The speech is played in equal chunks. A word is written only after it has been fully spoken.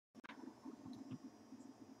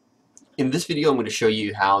In this video, I'm going to show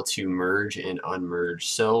you how to merge and unmerge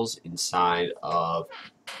cells inside of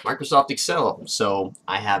Microsoft Excel. So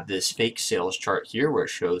I have this fake sales chart here where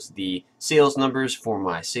it shows the sales numbers for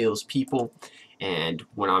my salespeople. And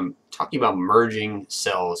when I'm talking about merging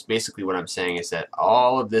cells, basically what I'm saying is that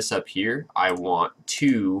all of this up here, I want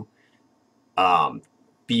to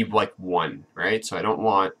be like one, right? So I don't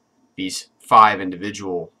want these 5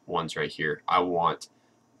 individual ones right here. I want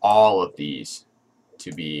all of these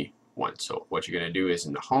to be one. So what you're going to do is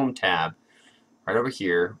in the Home tab, right over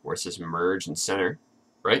here where it says Merge and Center,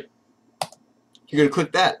 right? You're going to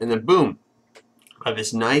click that, and then boom, I have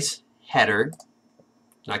this nice header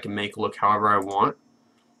that I can make look however I want.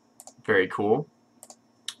 Very cool.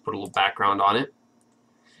 Put a little background on it,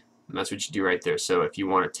 and that's what you do right there. So if you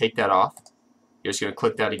want to take that off, you're just going to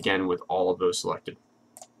click that again with all of those selected.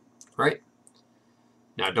 Right?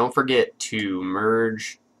 Now don't forget to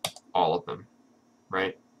merge all of them,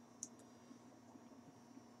 right?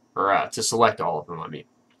 Or to select all of them, I mean.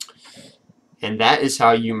 And that is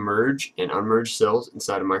how you merge and unmerge cells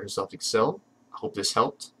inside of Microsoft Excel. I hope this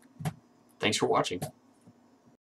helped. Thanks for watching.